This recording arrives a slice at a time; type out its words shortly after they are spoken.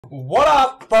What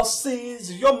up,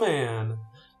 bossies? Your man,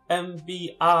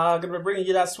 MBR, gonna be bringing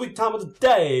you that sweet time of the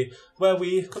day where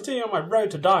we continue on my road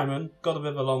to diamond. Got a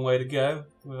bit of a long way to go,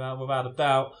 without a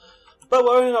doubt. But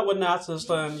we're only up with Nasus,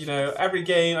 and you know, every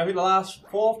game, I think the last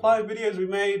 4 or 5 videos we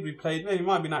made, we played, maybe it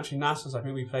might have been actually Nasus, I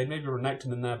think we played, maybe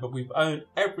Renekton in there, but we've owned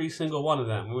every single one of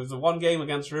them. It was the one game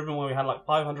against Ribbon where we had like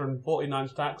 549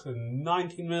 stacks in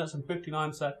 19 minutes and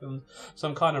 59 seconds,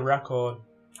 some kind of record.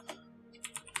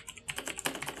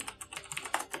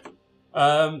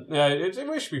 Yeah,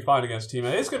 we should be fine against Teemo.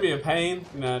 It's gonna be a pain,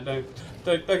 you know.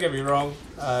 Don't get me wrong.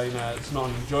 You know, it's not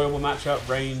an enjoyable matchup.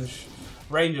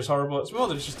 Range is horrible. It's more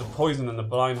than just the poison and the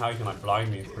blind. How you can like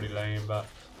blind me is pretty lame, but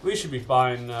we should be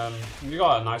fine. We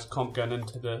got a nice comp going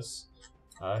into this.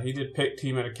 He did pick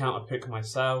Teemo to counter pick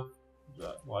myself,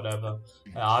 but whatever.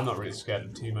 I'm not really scared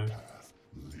of Teemo.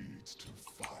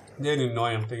 The only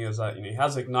annoying thing is that, you know, he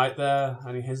has Ignite there,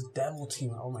 and he has Devil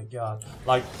Teemo. Oh my god.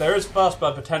 Like, there is first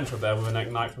blood potential there with an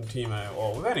Ignite from Teemo,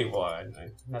 or with anyone, I don't know,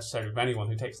 necessarily with anyone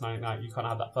who takes an Ignite, you kind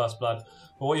of have that first blood.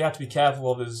 But what you have to be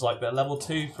careful of is, like, that level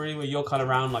 2, 3, where you're kind of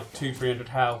around, like, 200-300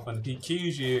 health, and he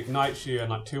DQs you, ignites you,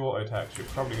 and, like, 2 auto attacks, you're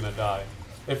probably going to die.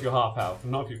 If you're half health,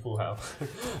 not if you're full health.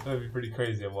 That would be pretty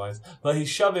crazy otherwise. But he's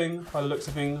shoving, by the looks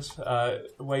of things.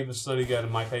 Wave is slowly going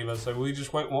in my favour, so we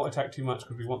just won't auto attack too much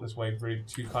because we want this wave really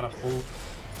to kind of fall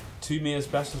to me as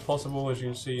best as possible. As you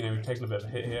can see, you know, we've taken a bit of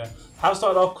a hit here. Have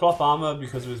started off cloth armour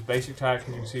because of his basic attack. As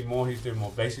you can see, he's doing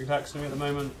more basic attacks to me at the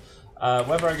moment.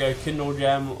 Whether I go Kindle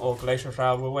Gem or Glacial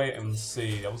Shroud, we'll wait and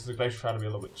see. Obviously, the Glacial Shroud will be a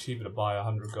little bit cheaper to buy,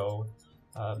 100 gold.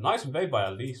 Nice and big by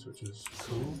at least, which is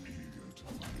cool.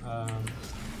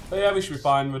 But yeah, we should be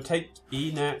fine. We'll take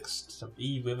E next. So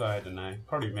E Wither, I don't know.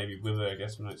 Probably maybe Wither, I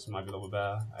guess, might be a little bit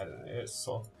better. I don't know. It's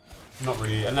sort of not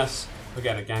really, unless we're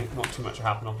getting a gank, not too much will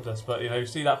happen off of this. But you know, you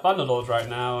see that Thunderlord right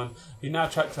now, and he now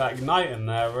chucks that Ignite in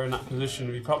there. We're in that position.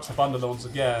 If he procs the Thunderlords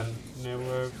again, you know,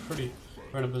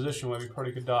 we're in a position where we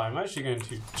probably could die. I'm actually going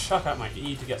to chuck out my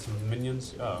E to get some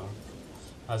minions. Oh.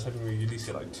 I was hoping we at least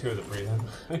get like 2 of the breathing.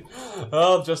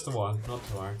 Oh, just the one, not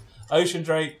to worry. Ocean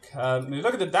Drake,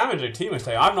 look at the damage that Teemo's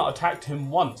taking. I've not attacked him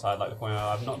once, I'd like to point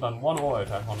out. I've not done 1 auto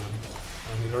attack on him.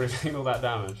 And he's already taken all that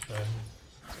damage. So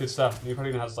it's good stuff. He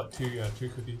probably has like 2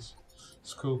 cookies.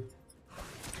 It's cool.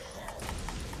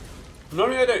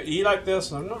 Normally I don't E like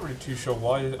this, and I'm not really too sure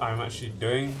why I'm actually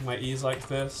doing my E's like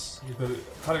this. Because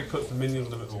it kind of puts the minions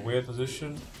in a bit of a weird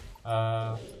position.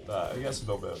 But he gets a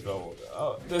little bit of gold.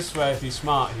 Oh, this way, if he's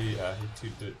smart, he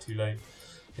did it too late.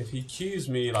 If he Qs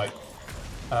me like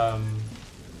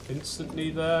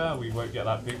instantly there, we won't get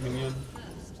that big minion.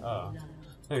 Oh,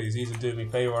 maybe these E's are doing me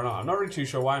favor or not. I'm not really too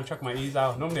sure why I'm chucking my E's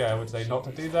out. Normally I would say not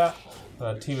to do that,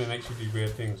 but Teemo makes you do weird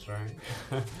things, right?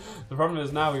 The problem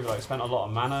is now we've like spent a lot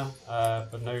of mana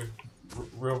for no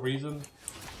real reason.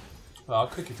 Well, I'll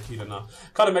cook it to heal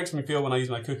enough. Kind of makes me feel when I use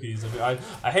my cookies.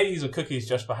 I hate using cookies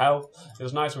just for health. It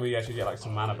was nice when we actually get like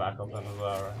some mana back off them as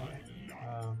well, right?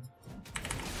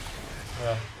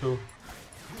 Yeah, cool.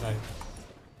 No.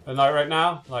 But like right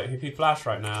now, like if he flashed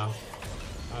right now,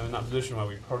 I'm in that position where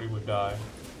we probably would die.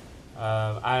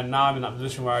 And now I'm in that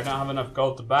position where I don't have enough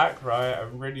gold to back, right? I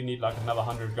really need like another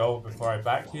 100 gold before I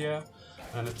back here.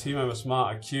 And the Teemo was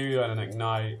smart, a Q and an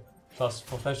Ignite. Plus,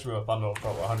 especially with a Thunder,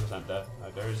 probably 100% dead.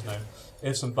 Like, there is no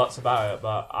ifs and buts about it,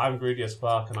 but I'm greedy as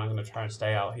fuck and I'm going to try and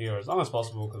stay out here as long as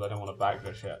possible because I don't want to back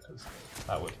this yet, because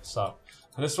that would suck.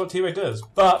 And this is what Teemo does.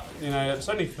 But, you know, it's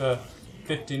only for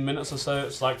 15 minutes or so,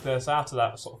 it's like this. After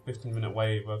that sort of 15-minute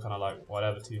wave, we're kind of like,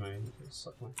 whatever, Teemo.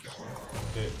 Suck my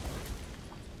dick.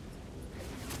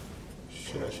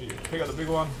 Should actually pick up the big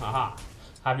one. Aha.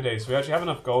 Happy days. So we actually have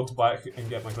enough gold to buy it and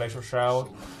get my Glacial Shroud.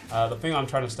 The thing I'm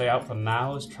trying to stay out for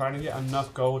now is trying to get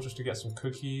enough gold just to get some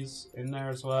cookies in there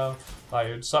as well. Like,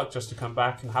 it would suck just to come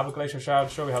back and have a Glacial Shroud.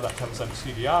 Sure, we have that 10%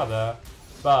 CDR there,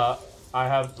 but I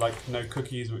have like no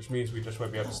cookies, which means we just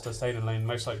won't be able to sustain in lane.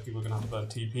 Most likely we're going to have to burn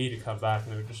TP to come back,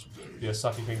 and it would just be a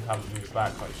sucky thing to have to move it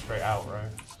back like straight out,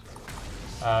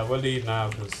 right? We'll leave now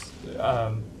because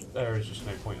there is just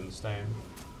no point in staying.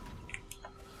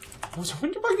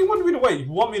 When do you want me to wait?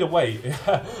 You want me to wait?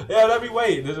 Yeah, let me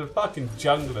wait. There's a fucking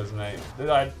junglers, mate.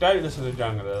 I don't listen to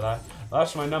junglers.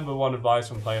 That's my #1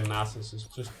 advice when playing Nasus, is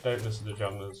just don't listen to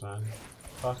junglers, man.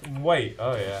 Fucking wait.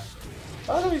 Oh yeah.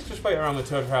 Why don't we just wait around the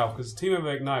 200 health? Because Teemo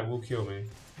with Ignite will kill me.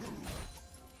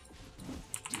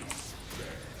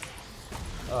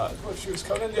 Well, she was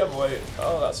coming in the other way.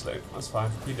 Oh, that's late. That's fine.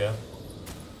 He did.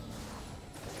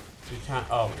 She can't.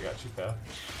 Oh my god, she's there.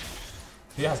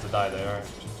 He has to die there, alright.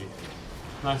 GG.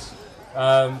 Nice.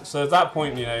 So at that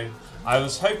point, you know, I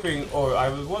was hoping, or I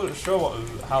wasn't sure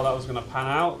how that was going to pan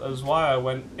out. That was why I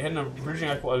went in. Originally,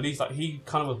 I thought at least like he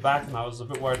kind of was back, and I was a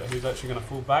bit worried that he was actually going to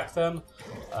fall back then.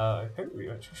 I think we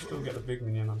actually still get the big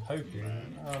minion. I'm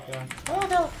hoping. Oh god. Oh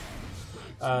no.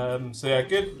 So yeah,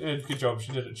 good job.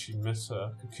 She did actually miss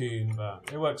her cocoon, but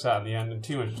it works out in the end. And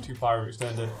Teemo just too far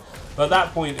extended. But at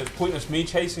that point, it's pointless me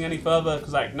chasing any further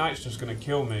because that ignite's just going to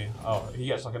kill me. Oh, he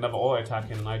gets like another auto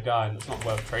attack in, and I die, and it's not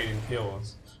worth trading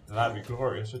kills. And that'd be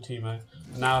glorious for Teemo.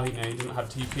 Now he doesn't have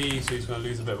TP, so he's going to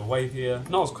lose a bit of a wave here.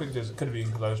 Not as quickly as it could have been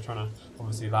because I was trying to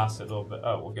obviously last it a little bit.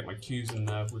 Oh, we'll get my Qs in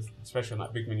there, especially on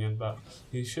that big minion. But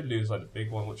he should lose like the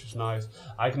big one, which is nice.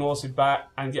 I can also back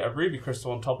and get a ruby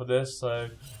crystal on top of this, so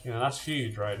you know that's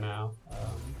huge right now.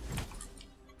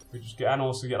 We just get and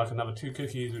also get like another 2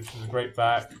 cookies, which is a great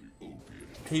back.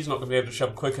 He's not going to be able to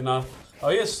shove quick enough.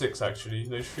 Oh, he has 6 actually.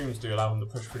 Those streams do allow him to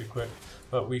push pretty quick.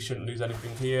 But we shouldn't lose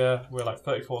anything here. We're like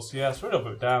 34 CS. We're a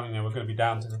little bit down. You know, we're going to be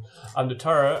down to under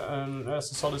turret, and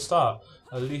that's a solid start.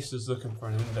 At least is looking for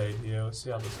an invade here. Let's see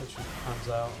how this actually pans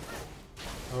out.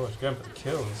 Oh, she's going for the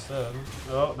kill instead.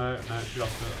 Oh no, she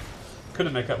lost it.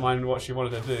 Couldn't make up mind what she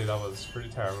wanted to do. That was pretty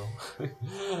terrible.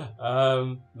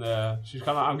 Yeah, she's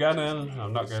kind of. I'm going in. No,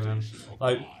 I'm not going in.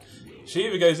 Like, she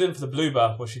either goes in for the blue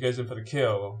buff or she goes in for the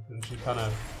kill, and she kind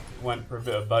of went for a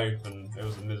bit of both, and it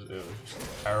was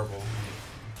just terrible.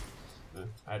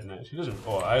 I don't know. She doesn't.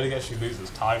 Or I guess she loses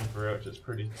time for it, which is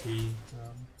pretty key.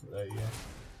 There you go.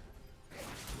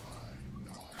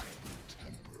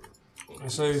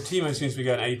 So Teemo seems to be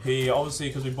going AP. Obviously,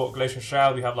 because we bought Glacial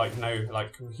Shroud, we have like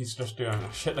he's just doing a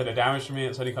shitload of damage to me.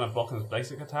 It's only kind of blocking his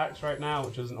basic attacks right now,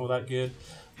 which isn't all that good.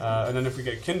 And then if we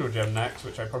get Kindle Gem next,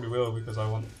 which I probably will because I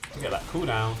want to get that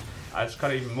cooldown, I just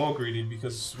kind of even more greedy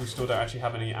because we still don't actually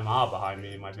have any MR behind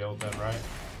me in my build then, right?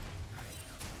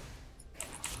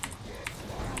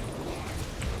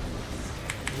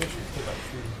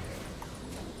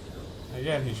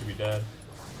 Again, he should be dead.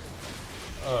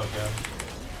 Oh god.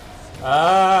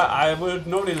 I would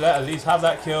normally at least have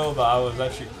that kill, but I was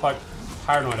actually quite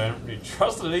paranoid. I didn't really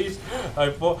trust Elise. I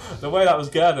thought the way that was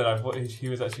gathered, I thought he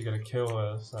was actually going to kill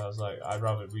her. So I was like, I'd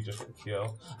rather we just get the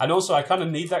kill. And also, I kind of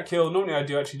need that kill. Normally, I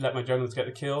do actually let my junglers get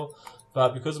the kill,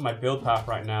 but because of my build path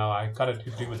right now, I kind of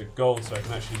could do with the gold, so I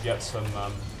can actually get some,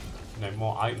 you know,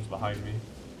 more items behind me.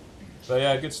 So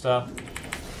yeah, good stuff.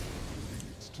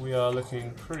 We are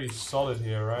looking pretty solid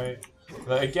here, right?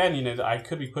 But again, you know, I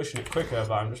could be pushing it quicker,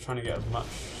 but I'm just trying to get as much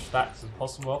stacks as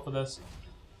possible off of this.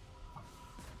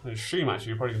 The stream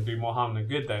actually probably can do more harm than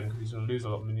good then, because he's going to lose a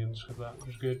lot of minions with that, which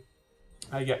is good.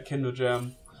 I get Kindle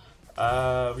Gem.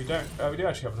 We do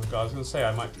actually have enough guys. I was going to say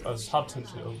I was half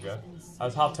tempted. Oh god, I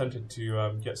was half tempted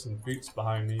to get some boots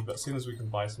behind me, but as soon as we can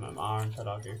buy some MR instead,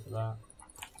 I'll go for that.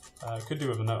 Could do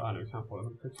with a note. I know we can't pull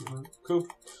them. Cool.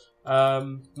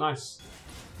 Nice.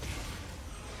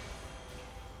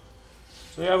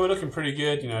 So yeah, we're looking pretty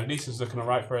good. You know, Lisa's looking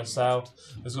alright for herself.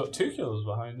 Has got 2 kills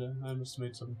behind her. I must have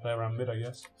made something play around mid, I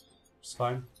guess. It's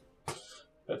fine.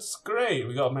 That's great.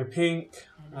 We got my pink.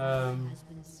 Oh,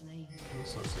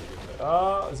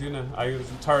 is he gonna? Is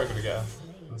the turret gonna get her?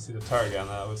 Let's see the turret getting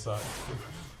that. What's that?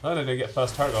 I don't know. Get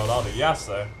first turret gold. Oh, the yes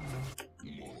though.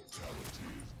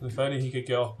 If only he could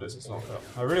get off this. It's not up.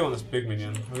 I really want this big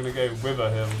minion. I'm gonna go wither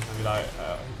him and be like,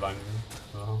 he blinded me.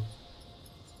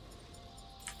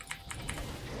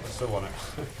 I still want it.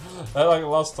 I like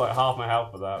lost like half my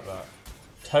health for that, but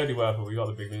totally worth it. We got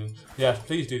the big minion. Yeah,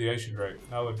 please do the Ocean Drake.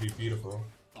 That would be beautiful.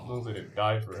 As long as they didn't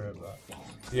die for it, but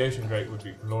the Ocean Drake would be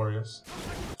glorious.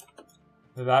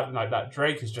 That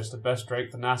Drake is just the best Drake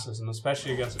for Nasus, and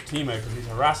especially against a Teemo because he's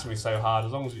harassing me so hard.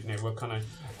 As long as we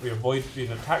avoid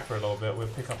being attacked for a little bit, we'll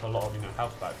pick up a lot of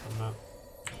health back from that.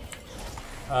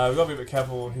 We've got to be a bit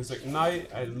careful. His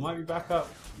ignite, it might be back up.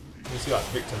 We'll see like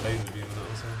Victor laser beam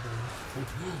or something.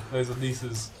 Those are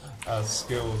Lisa's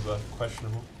skills are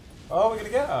questionable. Oh, we're gonna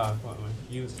get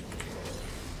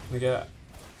we get.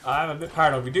 I'm a bit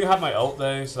paranoid. We do have my ult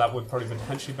though, so that would probably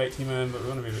potentially bait Teemo in, but we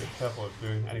want to be a bit careful of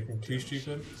doing anything too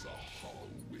stupid.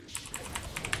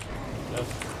 Yep.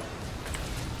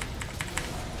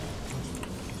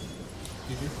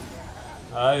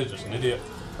 You're just an idiot.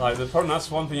 Like the problem,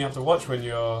 that's one thing you have to watch when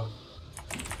you're.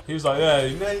 He was like, yeah,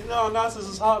 no, Nasus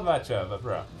is hard matchup, but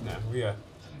bruh, no,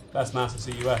 that's Nasus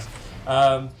CUS.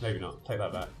 Maybe not. Take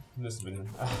that back. This minion.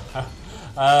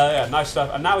 Yeah, nice stuff.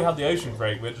 And now we have the Ocean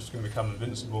Break. We're just going to become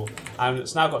invincible. And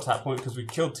it's now got to that point because we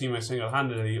killed Teemo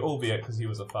single-handedly, albeit because he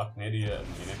was a fucking idiot. And,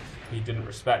 he didn't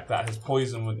respect that. His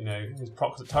poison, his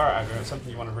proxy turret aggro. It's something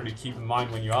you want to really keep in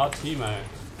mind when you are Teemo.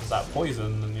 Is that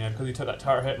poison? And because he took that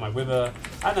turret hit, my wither,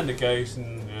 and then the ghost,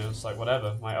 and it's like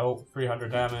whatever. My ult, 300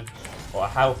 damage. or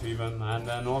health even, and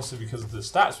then also because of the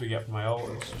stats we get from my ult,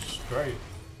 it's just great.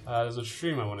 There's a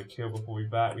stream I want to kill before we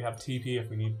back. We have TP if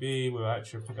we need B. We'll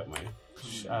actually pick up my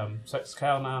 6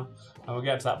 Cal now, and we'll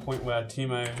get to that point where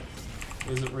Teemo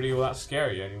isn't really all that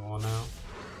scary anymore now.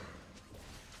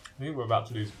 I think we're about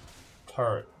to lose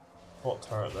turret. What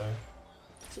turret though?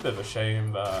 It's a bit of a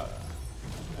shame, but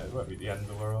it won't be the end of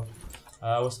the world.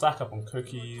 We'll stack up on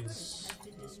cookies.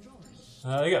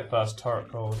 They get first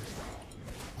turret gold.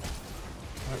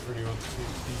 I don't really want to see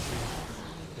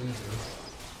TP into this.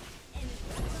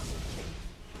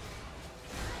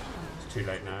 It's too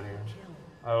late now anyway.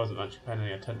 I wasn't actually paying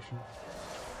any attention.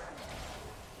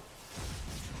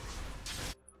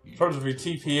 Sometimes if we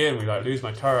TP in, we like lose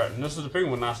my turret, and this is the thing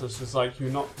with Nasus, is like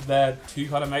you're not there to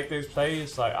kind of make those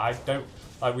plays. Like I don't,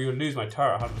 like we would lose my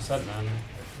turret 100% then,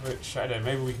 which I don't know,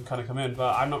 maybe we can kind of come in,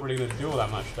 but I'm not really going to do all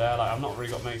that much there. Like I've not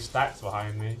really got many stacks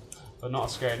behind me, but not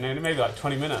scared. No, maybe like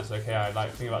 20 minutes, okay, I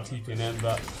like think about TPing in,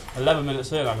 but 11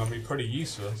 minutes in, I'm going to be pretty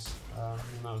useless. And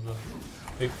that was a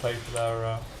big play for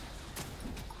their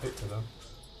hit to them.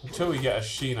 Until we get a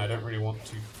Sheen, I don't really want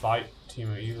to fight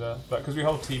Teemo either, but because we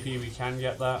hold TP, we can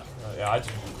get that. Yeah, I just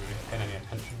didn't really pay any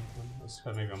attention. That's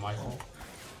kind of maybe my fault.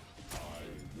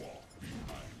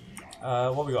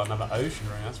 What we got? Another Ocean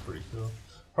Ring. That's pretty cool.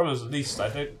 Problem is, at least I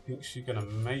don't think she's gonna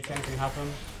make anything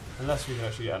happen unless we can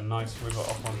actually get a nice wiggle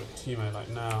off on the Teemo like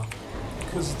now.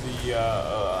 Because the he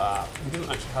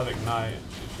doesn't actually have Ignite.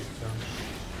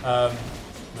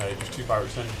 No, just too far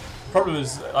extended. The problem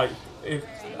is like if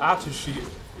after she.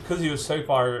 Because he was so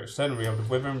far extended, we have to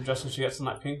wither him just as she gets on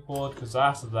that pink board. Because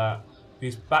after that, if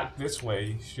he's back this way,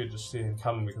 you should just see him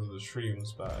coming because of the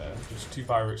streams. But just too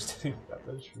far extending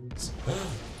those streams.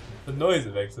 The noise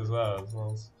it makes as well. We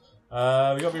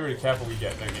gotta be really careful we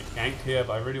don't get ganked here.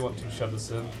 But I really want to shove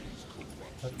this in.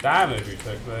 The damage we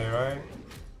took there, right?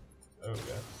 Oh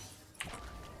yeah.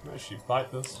 Let's actually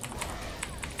fight this.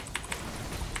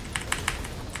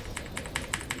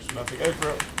 Just have to go for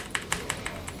it.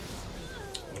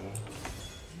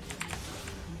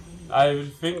 I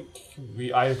think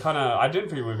I didn't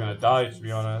think we were gonna die, to be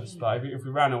honest. But I think if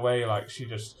we ran away, like she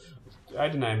just, I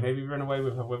don't know, maybe we ran away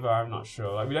with her. I'm not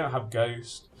sure. Like we don't have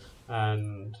Ghost,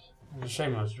 and it's a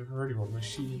shame. I really want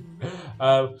Machine.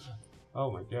 Oh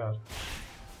my god.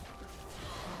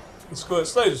 It's cool. It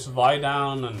slows Vi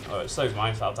down, and it slows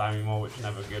myself down anymore, which is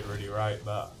never good, really, right?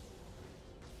 But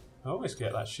I always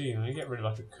get that Sheen. I get rid of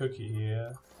like a cookie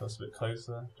here. That's a bit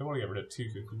closer. Don't want to get rid of 2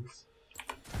 cookies.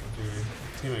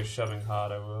 Teemo's shoving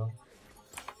hard over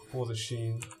for the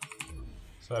Sheen,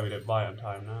 so we don't buy it on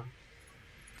time now.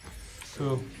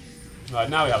 Cool. Right,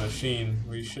 now we have a Sheen.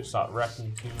 We should start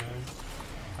wrecking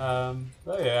Teemo.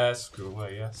 But yeah, it's cool. Well,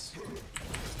 yes,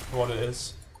 for what it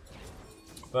is.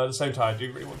 But at the same time, I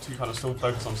do really want to kind of still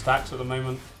focus on stacks at the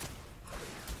moment.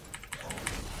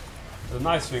 The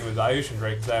nice thing with the Ocean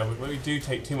Drake there, when we do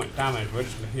take too much damage, we're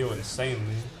just going to heal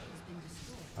insanely.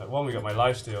 One, we got my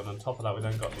lifesteal, and on top of that, we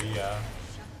then got the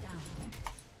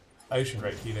Ocean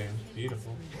Drake healing.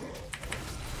 Beautiful.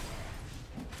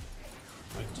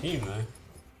 My team, though.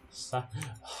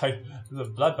 The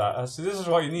bloodbath. So this is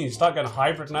what you need. You start getting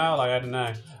hybrid now. Like I don't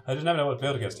know. I didn't know what to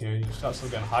build against here. You start still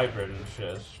getting hybrid and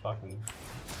shit. It's fucking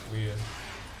weird.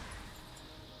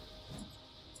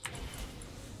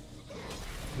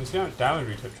 You see how much damage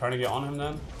we took trying to get on him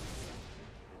then?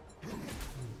 No,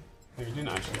 we didn't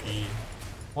actually E.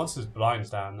 Once his blind's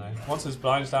down though. Once his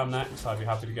blind's down next, I'd be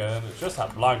happy to go in. It's just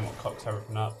that blind what cocks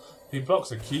everything up. If he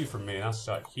blocks a Q from me, that's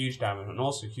like huge damage, and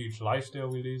also huge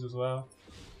lifesteal we lose as well.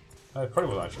 It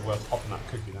probably wasn't actually worth popping that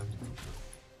cookie then.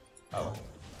 Oh well.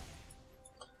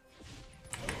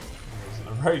 It wasn't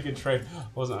a very good trade.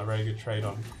 Wasn't a very good trade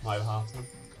on my behalf then.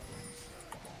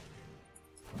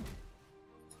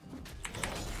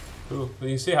 Cool. But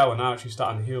you see how we're now actually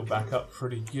starting to heal back up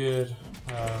pretty good.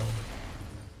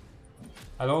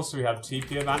 And also we have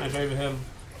TP advantage over him.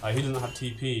 He doesn't have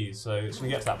TP, so it's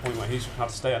going to get to that point where he's going to have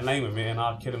to stay in lane with me and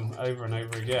I'll kill him over and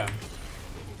over again.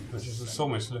 Which is it's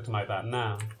almost looking like that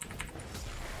now.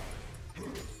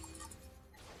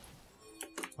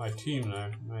 My team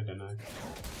though, I don't know.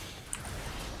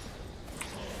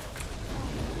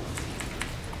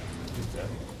 He's dead.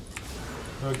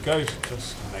 Well, Ghost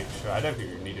just to make sure. I don't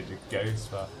think we needed a Ghost,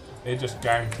 but it just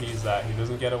guarantees that he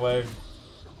doesn't get away.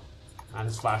 And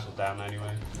his flash is down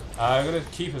anyway. I'm going to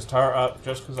keep his turret up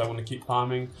just because I want to keep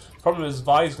farming. Problem is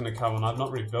Vi's going to come and I'm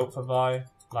not really built for Vi.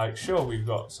 Like, sure, we've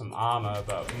got some armor,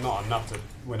 but not enough to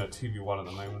win a 2v1 at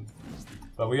the moment.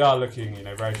 But we are looking, you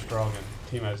know, very strong, and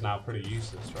Teemo's now pretty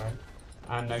useless, right?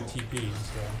 And no TP,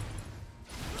 so...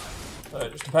 But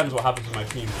it just depends what happens with my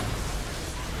team then.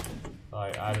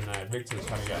 Like, I don't know, Victor's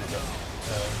kind of getting a bit...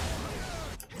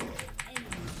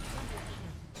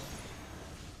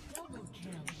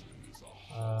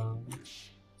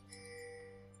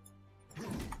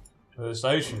 this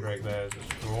Ocean Drake there is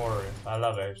just glorious. I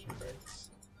love Ocean Drakes.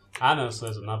 And also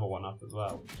there's another one up as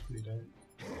well, which is pretty dope.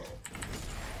 I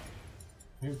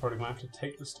think we're probably going to have to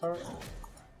take this turret.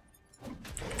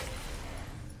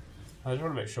 I just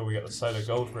want to make sure we get the solo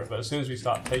gold for it, but as soon as we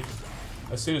start taking...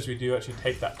 As soon as we do actually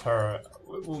take that turret,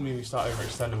 it will mean we start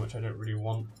overextending, which I don't really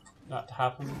want that to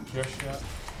happen just yet.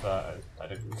 But I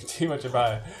don't think we can do much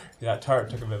about it. Yeah, that turret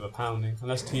took a bit of a pounding.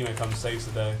 Unless Teemo comes saves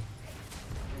the day.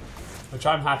 Which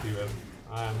I'm happy with.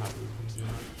 I am happy with him doing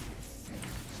that.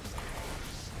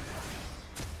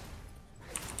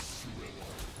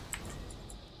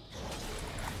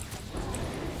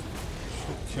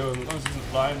 Should kill him as long as he isn't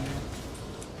blind.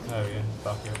 There we go,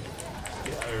 fuck it.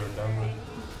 Get over and done with.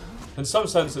 In some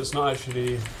sense, it's not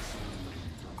actually.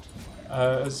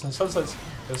 In some sense,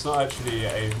 it's not actually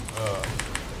a.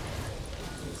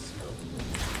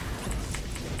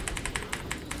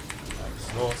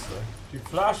 Exhausted. You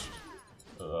flashed.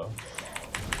 No.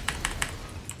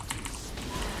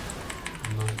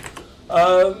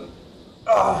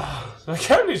 I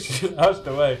can't really shoot out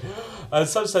the way. In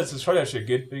some sense, it's probably actually a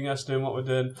good thing us doing what we're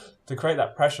doing to create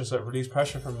that pressure, so it relieves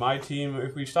pressure from my team.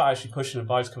 If we start actually pushing the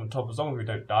buys coming top, as long as we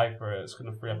don't die for it, it's going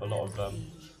to free up a lot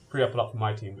for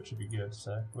my team, which would be good.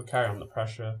 So we'll carry on the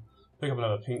pressure. Pick up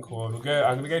another pink ward. I'm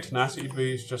going to go tenacity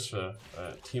boost just for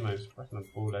Teemo's fucking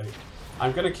ball 8.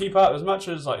 I'm going to keep up as much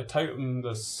as like a totem,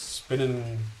 the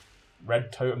spinning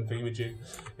red totem thingamajig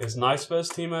is nice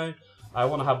versus Teemo. I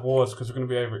want to have wards because we're going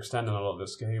to be overextending a lot of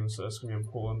this game, so it's going to be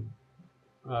important.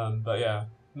 But yeah,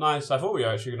 nice. I thought we were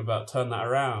actually going to about turn that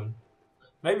around.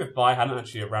 Maybe if Vi hadn't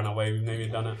actually ran away, we'd maybe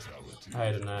done it.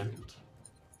 I don't know.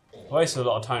 I wasted a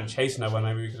lot of time chasing her when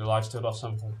maybe we could have lifestealed off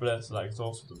some from Blitz, so that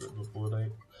exhausted a bit before they.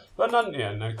 But none,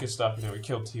 yeah, no, good stuff. You know, we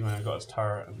killed Teemo and got his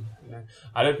turret, and you know,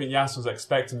 I don't think Yas was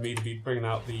expecting me to be bringing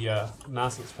out the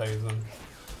Nasus phase, and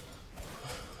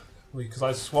because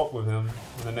I swapped with him,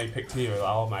 and then they picked Teemo. Like,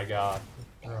 oh my god.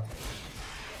 Yeah.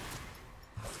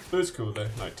 But it's cool though.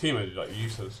 Like Teemo is like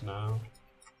useless now.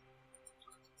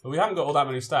 But we haven't got all that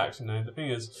many stacks, you know. The thing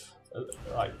is,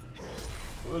 like,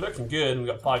 we're looking good and we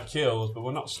got 5 kills, but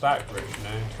we're not stack rich, you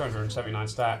know. 279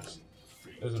 stacks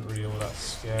isn't really all that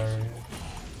scary.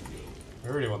 I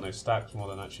really want those stacks more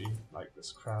than actually like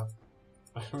this crab.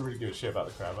 I don't really give a shit about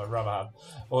the crab. I'd rather have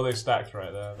all those stacks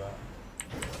right there. But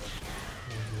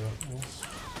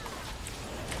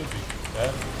could be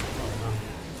dead. Oh no!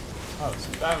 Oh,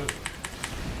 some damage.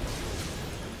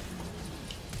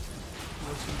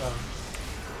 Some damage.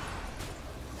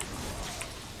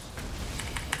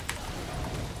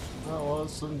 That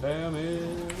was some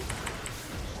damage.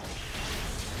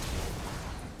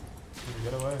 Can we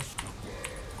get away?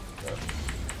 Yeah.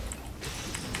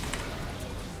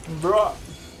 Bruh!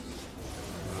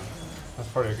 That's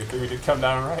probably a good thing we did come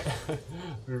down right.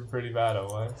 We were pretty bad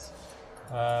otherwise.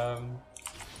 We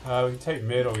can take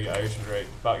mid or we get Ocean Drake.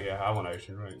 But yeah, I want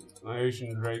Ocean Drake. My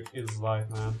Ocean Drake is life,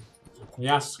 man.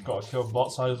 Yas got to kill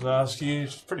bot side as well. It's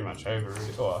huge. It's pretty much over,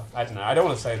 really. Or, I don't know. I don't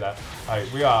want to say that.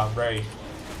 Like, we are very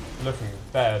looking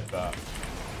bad, but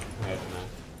I don't know.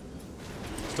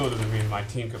 Still doesn't mean my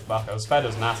team could fuck. As bad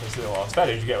as Nasus, or as bad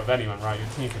as you get with anyone, right? Your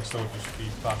team can still just be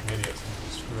fucking idiots and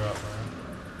just screw up, right?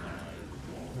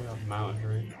 We have Mountain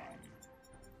Drake.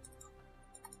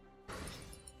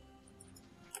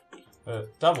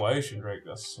 But double Ocean Drake,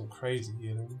 that's some crazy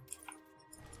healing.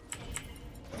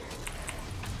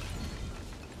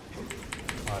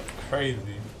 Like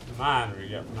crazy. Man, we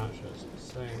get from that shit, it's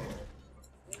insane.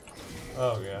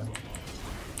 Oh yeah.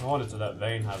 I wanted to let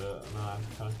Vayne have it,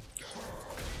 and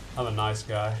I'm a nice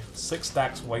guy. 6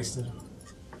 stacks wasted.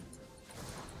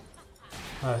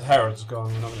 Herald's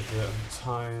gone, we're not going to do it in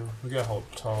time. We're going to hold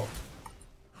top.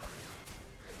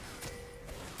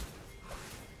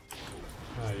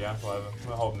 Yeah, whatever.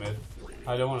 We'll hold mid.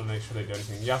 I don't want to make sure they do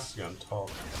anything. Yas is going top.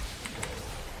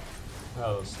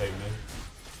 Oh, they'll stay mid.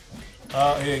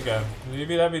 Here you go.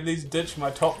 Maybe let me at least ditch my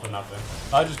top for nothing.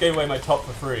 I just gave away my top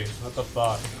for free. What the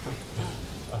fuck?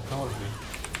 I don't want to be.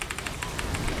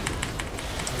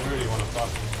 I really want to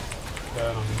fucking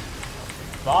burn on me.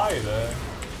 Bye there.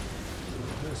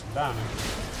 Do some damage.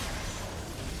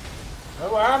 Oh,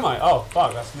 where am I? Oh,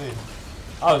 fuck, that's me.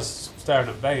 I was staring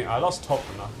at Vayne. I lost top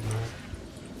for nothing, man.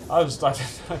 I was like,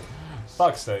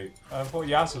 fuck's sake. I thought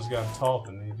Yas was going top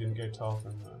and he didn't go top.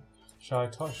 And should I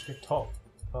touch get top?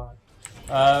 Fuck.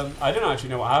 I didn't actually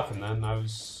know what happened then. I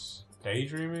was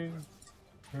daydreaming.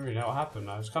 I didn't really know what happened.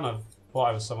 I was kind of thought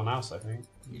I was someone else, I think.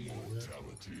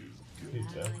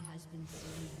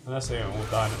 Unless they all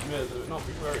die in a minute, it would not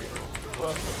be very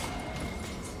worth it.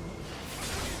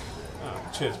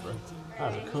 Oh, cheers, bro.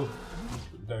 That was cool.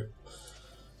 Dope.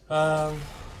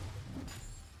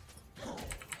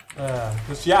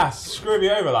 Just screw me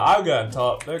over. Like, I'm going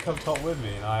top. Don't come top with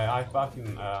me. I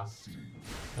fucking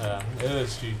it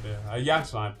is stupid.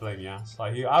 Yas and I blame Yas.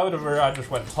 Like I would have I just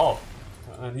went top,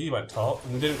 and he went top,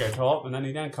 and didn't go top, and then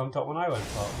he didn't come top when I went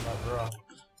top. I'm like, bro,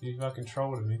 you fucking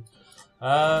trolling me.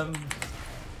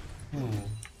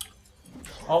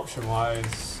 Option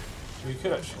wise, we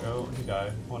could actually go. He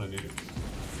died. What an idiot.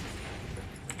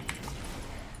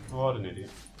 What an idiot.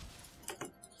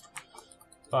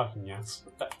 Fucking yes.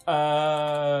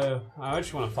 I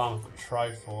actually want to farm a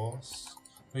Triforce.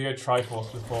 We go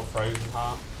Triforce before Frozen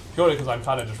Heart. Purely because I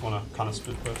kind of just want to kind of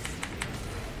split push.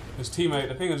 Because Teemo,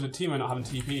 the thing is with Teemo not having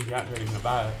TP, he can't do anything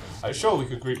about it. Like, sure, we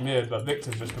could group mid, but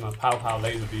Victor's just going to pow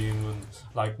laser beam and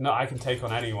like, no, I can take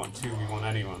on anyone, 2v1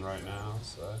 anyone right now,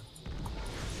 so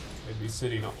it'd be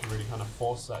silly not to really kind of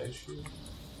force that issue.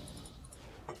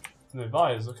 And the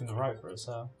Vi is looking right for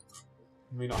itself.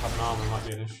 Me not having armor might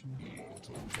be an issue.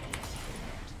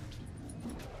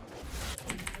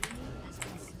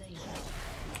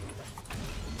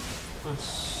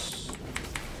 Nice.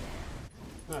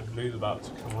 That blue's about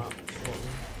to come up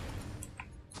shortly.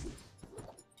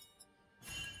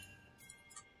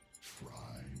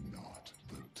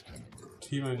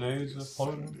 Teemo knows we're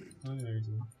following him? I don't know.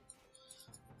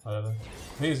 Whatever. The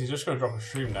thing is, he's just going to drop a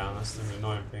stream down. That's the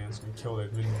annoying thing. It's going to kill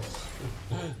those minions.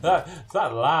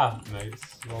 that laugh, mate.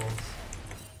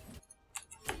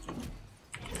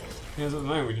 Because at the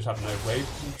moment we just have no wave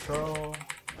control.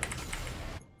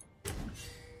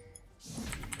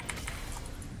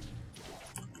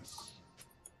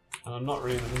 And I'm not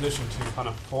really in a position to kind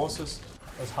of force us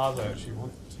as hard as I actually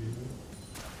want to.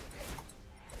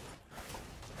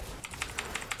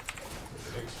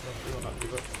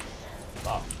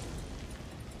 Fuck.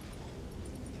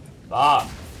 Fuck!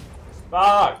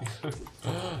 Fuck!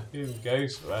 Even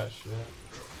goes for that shit.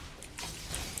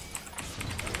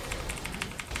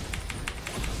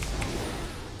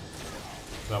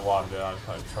 I don't know what I'm doing, I'm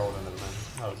kind of trolling at the moment.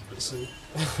 That was a bit silly.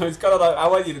 It's kind of like, I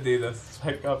want you to do this.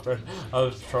 Wake up, bro. I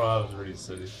was trolling, that was really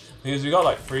silly. Because we got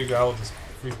like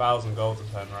 3,000 gold to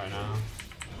spend right now.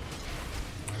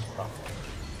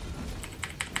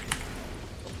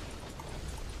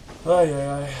 Oh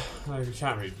yeah, we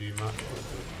can't really do much.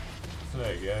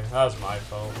 There you go. That was my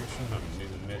fault. We shouldn't have been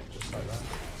using mid just like that.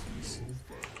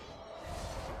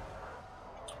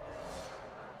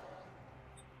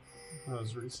 That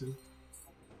was really silly.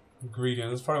 Greedy.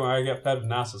 That's probably when I get fed with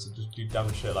Nasus and just do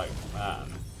dumb shit like that.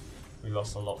 And we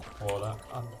lost a lot before that.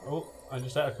 Oh, I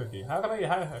just ate a cookie. How can I eat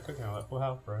a cookie? I'm at full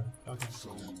health, bro. Okay.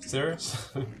 Serious?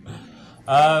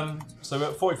 So we're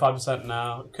at 45%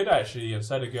 now. Could actually,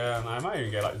 instead of going, I might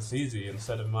even go like this easy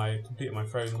instead of completing my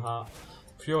Frozen Heart.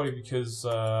 Purely because,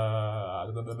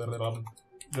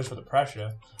 just for the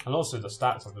pressure. And also the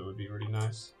stats of it would be really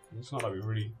nice. It's not like we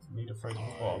really need a Frozen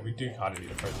Heart. Well, we do kind of need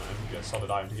a Frozen Heart to get a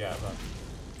solid item to get, but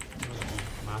it wouldn't be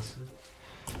massive.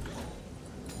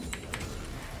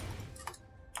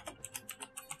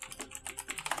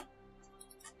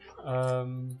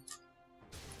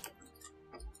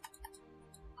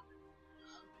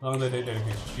 As long as they don't do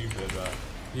anything stupid, but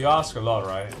you ask a lot,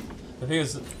 right? The thing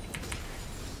is, as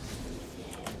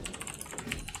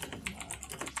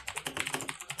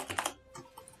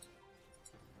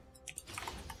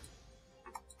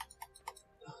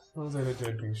long as they don't do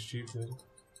anything stupid,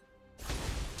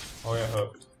 or get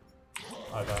hooked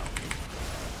like that.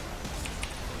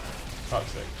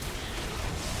 Fuck's sake.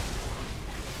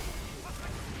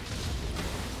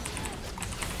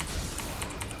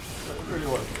 I really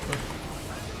want to push.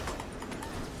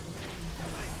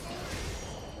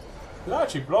 Did that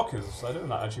actually block his? I don't know if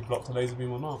that actually blocked the laser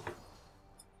beam or not.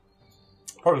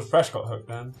 Probably Fresh got hooked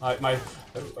then. I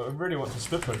really want to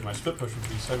split push. My split push would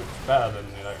be so much better than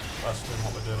us doing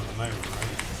what we're doing at the moment,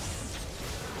 right?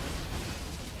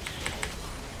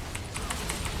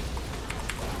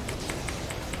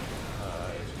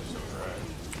 It's just great.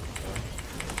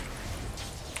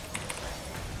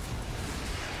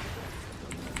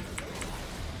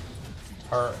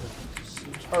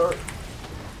 Turret.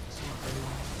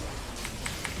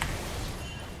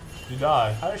 Did you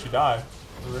die? How did she die?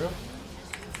 For real?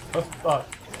 What the fuck?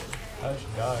 How did she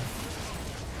die?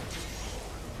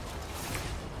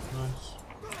 Nice.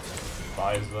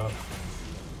 Fires up.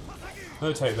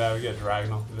 No take there, we get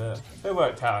dragged off of it. It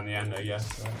worked out in the end, I guess.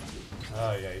 So.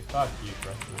 Oh yeah, fuck you,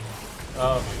 bro.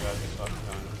 Oh my god, he's fucking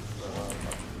going.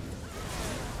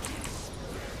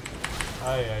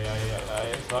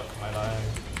 Ay, fuck my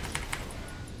life.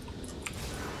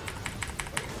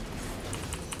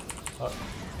 Fuck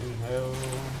in hell.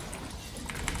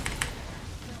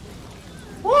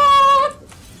 What?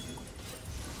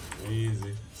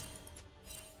 Easy.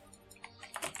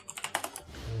 I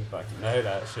fucking know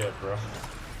that shit, bro.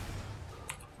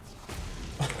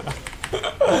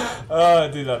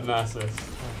 Oh, dude, that Nasus.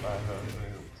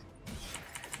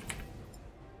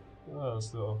 Oh,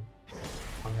 that's little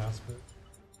punk aspect.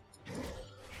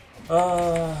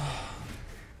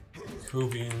 Cool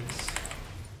beans.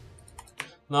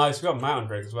 Nice, we got Mountain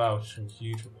Drake as well, which is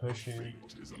huge for pushing.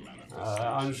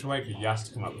 I'm just waiting for Yas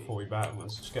to come up before we battle.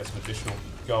 Let's just get some additional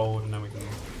gold and then we can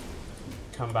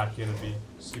come back in and be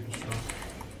super strong.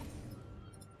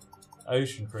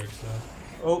 Ocean Drake's there.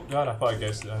 Oh god, I thought I'd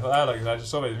go to I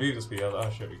just saw my movement speed. I was like,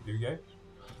 oh shit, we do go.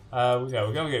 Yeah,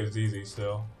 we're gonna go with ZZ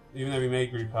still. Even though we may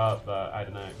group up, but I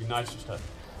don't know, it'd be nice just to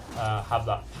have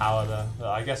that power there. But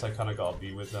I guess I kind of gotta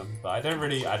be with them. But I don't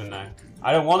know.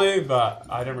 I don't want to, but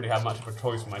I don't really have much of a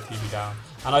choice with my TV down.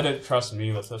 And I don't trust them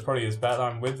either, so it's probably better that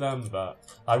I'm with them. But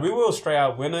we will straight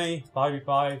out win a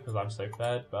 5v5 because I'm so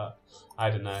fed, but I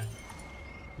don't know.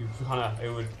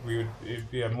 It'd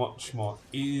be a much more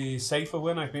safer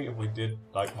win, I think, if we did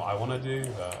like what I want to do.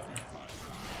 But I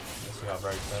guess we are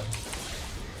very fed.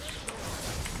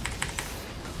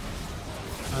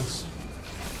 Nice.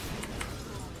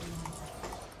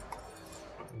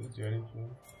 Do anything.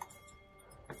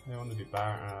 They want to do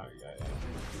Baron.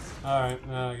 Yeah. Alright,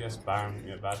 I guess Baron would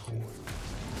be a bad thing.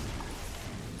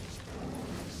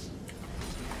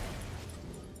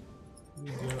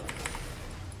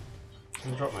 I'm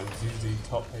gonna drop my ZZ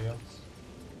top here.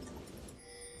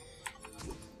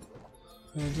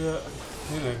 We do it.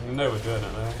 You know we're doing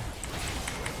it there.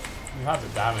 We have the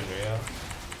damage here.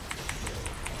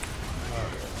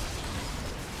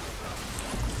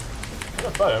 Oh,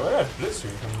 where did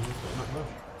Blitzstream come in?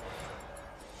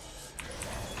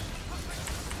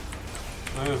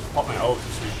 I'm gonna pop my ult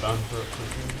just to be done for it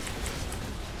quickly.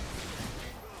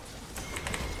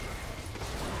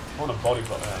 I want a body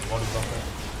block there, body block it.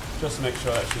 Just to make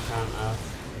sure that she can't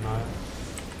deny it.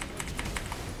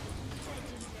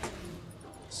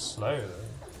 Slow though.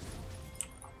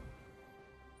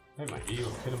 I think my E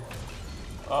will kill him.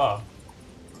 Oh.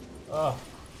 Oh.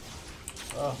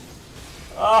 Oh.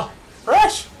 Oh!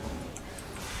 Fresh!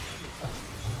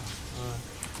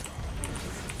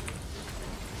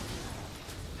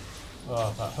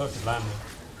 Oh, that hook is landed.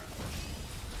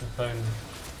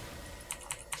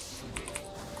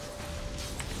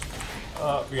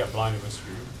 We got blinded with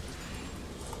screw.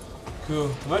 Cool.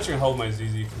 I'm actually gonna hold my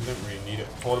ZZ because we don't really need it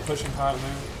for the pushing part at the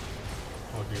moment.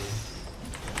 Or do we?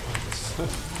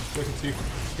 Looking too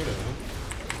good at it.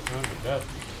 I'm dead.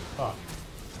 Fuck.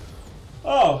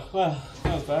 Oh, well,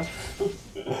 that was bad.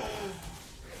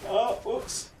 Oh,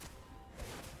 whoops.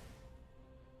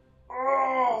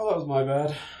 Oh, that was my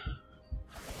bad.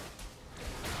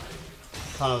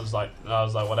 Kind of was like, I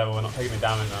was like, whatever, we're not taking the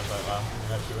damage. And I was like, wow,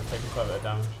 actually we're taking quite a bit of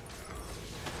damage.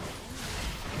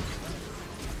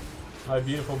 My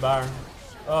beautiful Baron.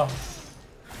 Oh,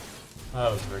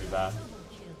 that was really bad.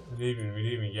 We didn't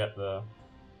even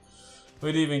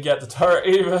get the turret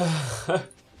either.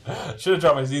 Should have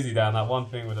dropped my ZZ down. That one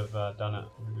thing would have done it.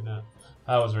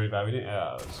 That was really bad. We didn't.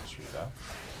 Yeah, that was just really bad.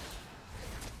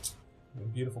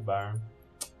 Beautiful Baron.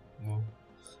 Well,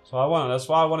 so that's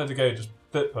why I wanted to go just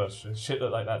bit push. Shit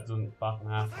that like that doesn't fucking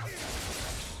happen.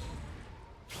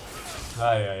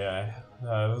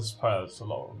 That's a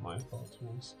lot of my fault.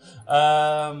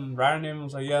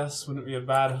 Randoms, I guess, wouldn't be a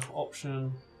bad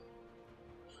option.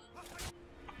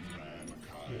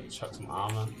 Chuck some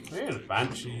armor. Maybe even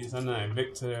Banshees, I don't know,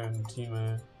 Victor and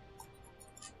Teemo.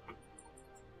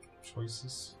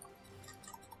 Choices.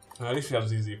 At least we have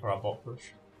ZZ for our bot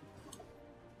push.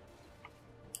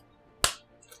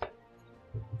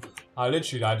 I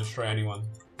destroy anyone.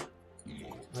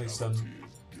 At least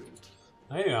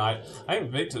I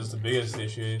think Victor's the biggest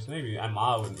issue. So maybe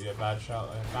MR wouldn't be a bad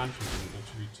shout. Banshee wouldn't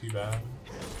actually be too bad.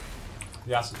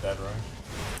 Yas is dead, right?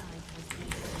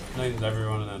 Names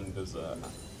everyone and then there's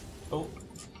oh.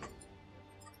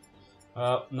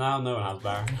 Now no one has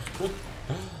Baron.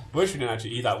 Wish we didn't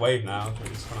actually eat that wave now.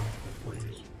 It's kind of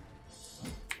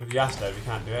with Yas though, we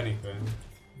can't do anything.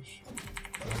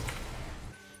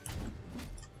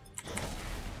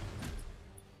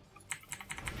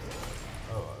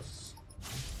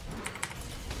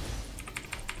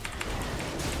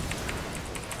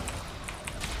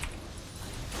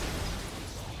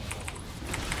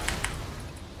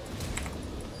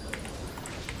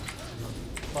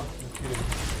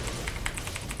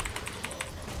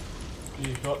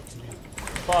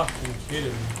 fucking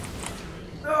kidding me?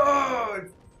 No, I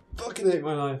fucking hate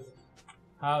my life.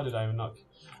 How did I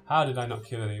not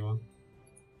kill anyone?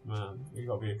 Man, we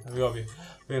gotta be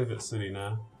being a bit silly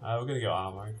now. We're gonna get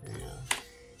armor, I think, yeah.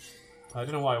 I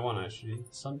don't know what I want actually.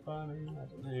 Sunfire maybe? I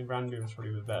don't know. Random's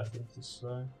probably the better thing to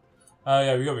say.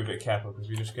 Yeah, we gotta be a bit careful because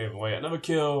we just gave away another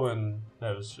kill and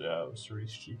that was really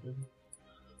stupid.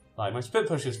 Like, my split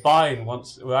push is fine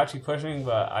once we're actually pushing,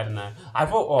 but I don't know. I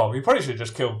thought, well, we probably should have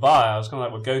just killed Vi. I was kind of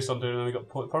like, what Ghost on doing, and we got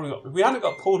if we hadn't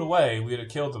got pulled away, we'd have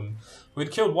killed them.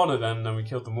 We'd killed one of them, and then we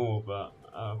killed them all, but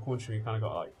unfortunately, we kind of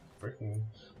got like freaking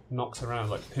knocked around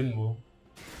like pinball.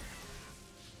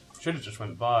 Should have just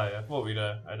went Vi. I thought we'd,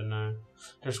 I don't know,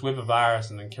 just whip a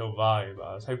Varus and then kill Vi, but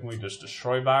I was hoping we'd just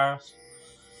destroy Varus.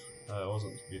 It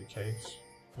wasn't to be the case.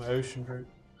 My Ocean Drake.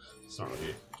 It's not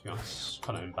really, to be honest,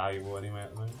 kind of invaluable anyway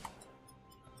at the moment.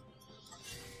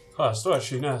 Oh, it's still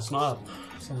actually, no, it's not up.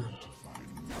 So,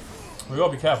 we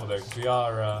gotta be careful though, because we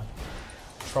are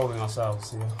trolling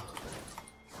ourselves here.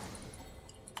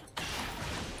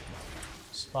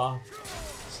 Spa.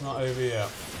 It's not over yet.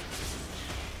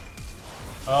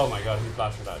 Oh my god, he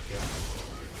flashed with that shit.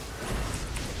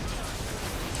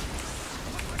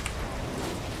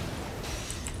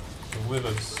 The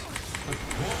withers.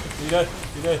 you know,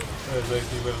 there's those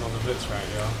two withers on the blitz right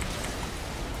now.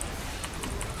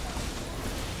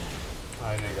 I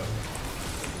ain't got them.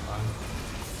 Fine.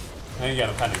 I ain't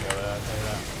getting a panic over there, I'll tell you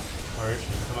that. Or is she?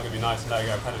 I'm not gonna be nice and let her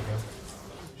get a panic over.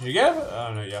 Did you get it?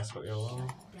 Oh no, yes, got the other one.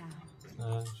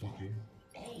 GG.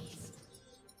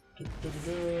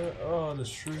 Oh, the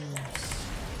shrooms.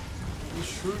 The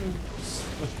shrooms.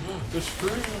 The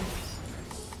shrooms.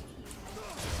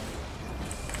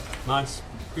 Nice.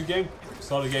 Good game.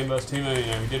 Solid game versus Teemo. You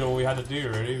know, we did all we had to do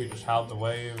really. We just held the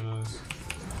wave and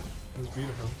it was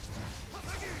beautiful.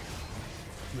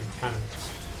 Mechanics.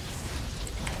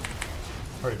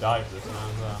 Probably died for this now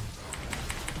as well.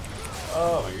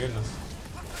 Oh my goodness.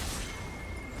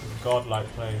 Godlike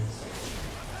plays.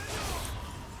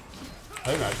 I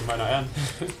think actually might not end.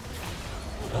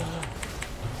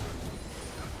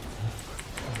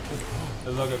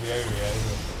 It's not gonna be over yet, is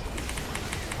it?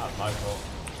 That's my fault.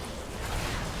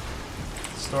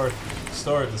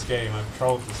 Story of this game, I've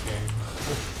trolled this game.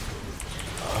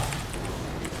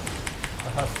 I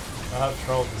have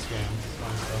trolled this game.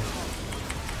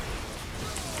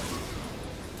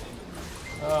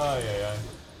 Oh yeah.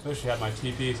 Wish you had my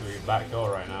TP so we could backdoor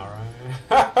right now, right?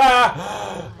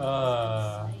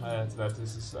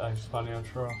 This is actually funny. I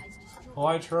troll.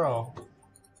 Why troll?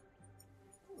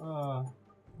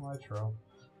 Why troll?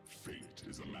 Fate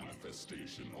is a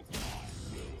manifestation of my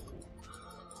will.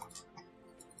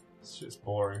 It's just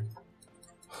boring.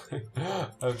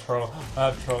 I've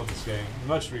trolled this game. As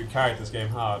much as we've carried this game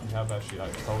hard, we have actually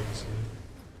like trolled this game.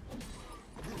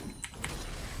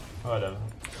 Whatever.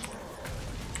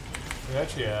 We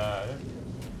actually,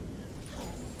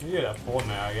 we get a 4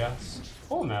 now, I guess.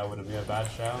 4 now wouldn't be a bad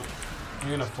shout.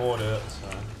 We can afford it,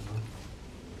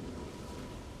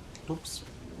 so. Oops.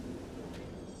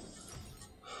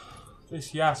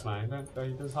 This Yas, man,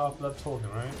 he does half blood talking,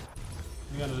 right?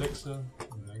 You got an elixir?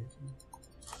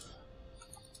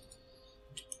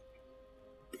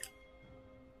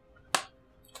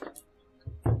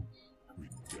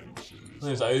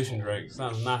 There's like Ocean Drake,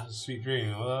 sounds Nasus Sweet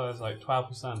Dream. Well, that's like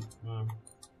 12%.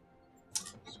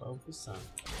 12%.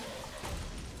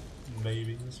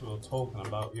 Maybe, that's what we're talking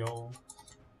about, y'all.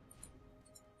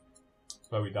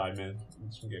 Where we die mid. I'm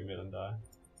just gonna get mid and die.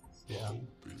 Yeah.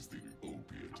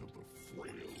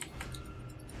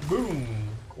 Boom!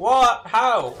 What?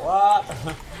 How? What?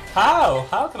 How?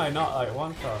 How can I not like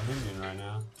one-shot a minion right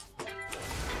now?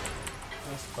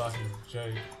 That's a fucking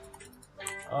joke.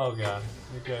 Oh god,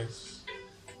 the ghost.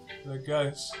 The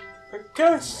ghost. The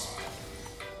ghost!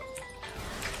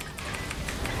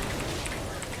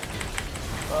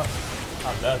 Oh,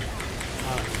 I'm dead.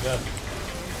 I'm dead.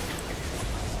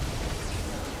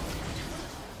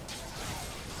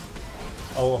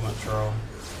 Oh, I'm a troll.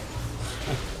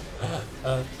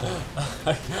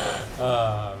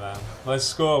 Oh man. My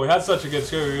score, we had such a good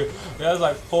score. We had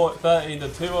like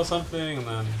 13-2 or something, and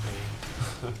then.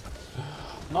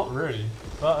 Not really,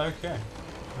 but okay.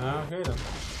 Okay then.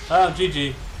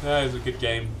 GG. Yeah, it was a good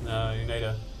game. You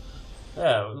know,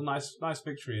 yeah, it was a nice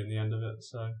victory in the end of it.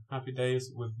 So happy days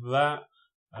with that.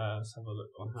 Let's have a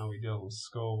look on how we did on the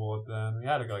scoreboard then. We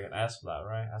had to go get an S for that,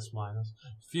 right? S minus.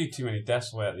 A few too many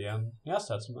deaths away at the end. We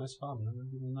also had some nice fun,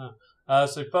 give them that.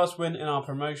 So first win in our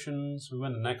promotions, we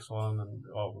win the next one, and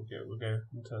we'll go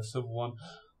into a silver one.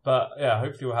 But yeah,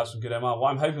 hopefully we'll have some good MR. What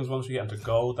I'm hoping is once we get into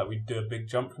gold that we do a big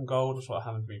jump from gold. That's what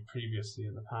happened to me previously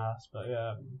in the past. But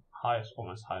yeah,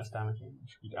 almost highest damaging. He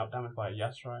should be out damaged by a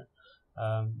yes, right?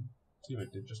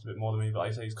 Teemo did just a bit more than me, but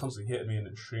like I say, he's constantly hitting me and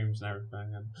in streams and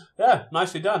everything. And yeah,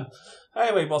 nicely done.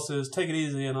 Anyway, bosses, take it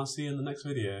easy, and I'll see you in the next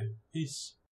video.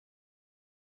 Peace.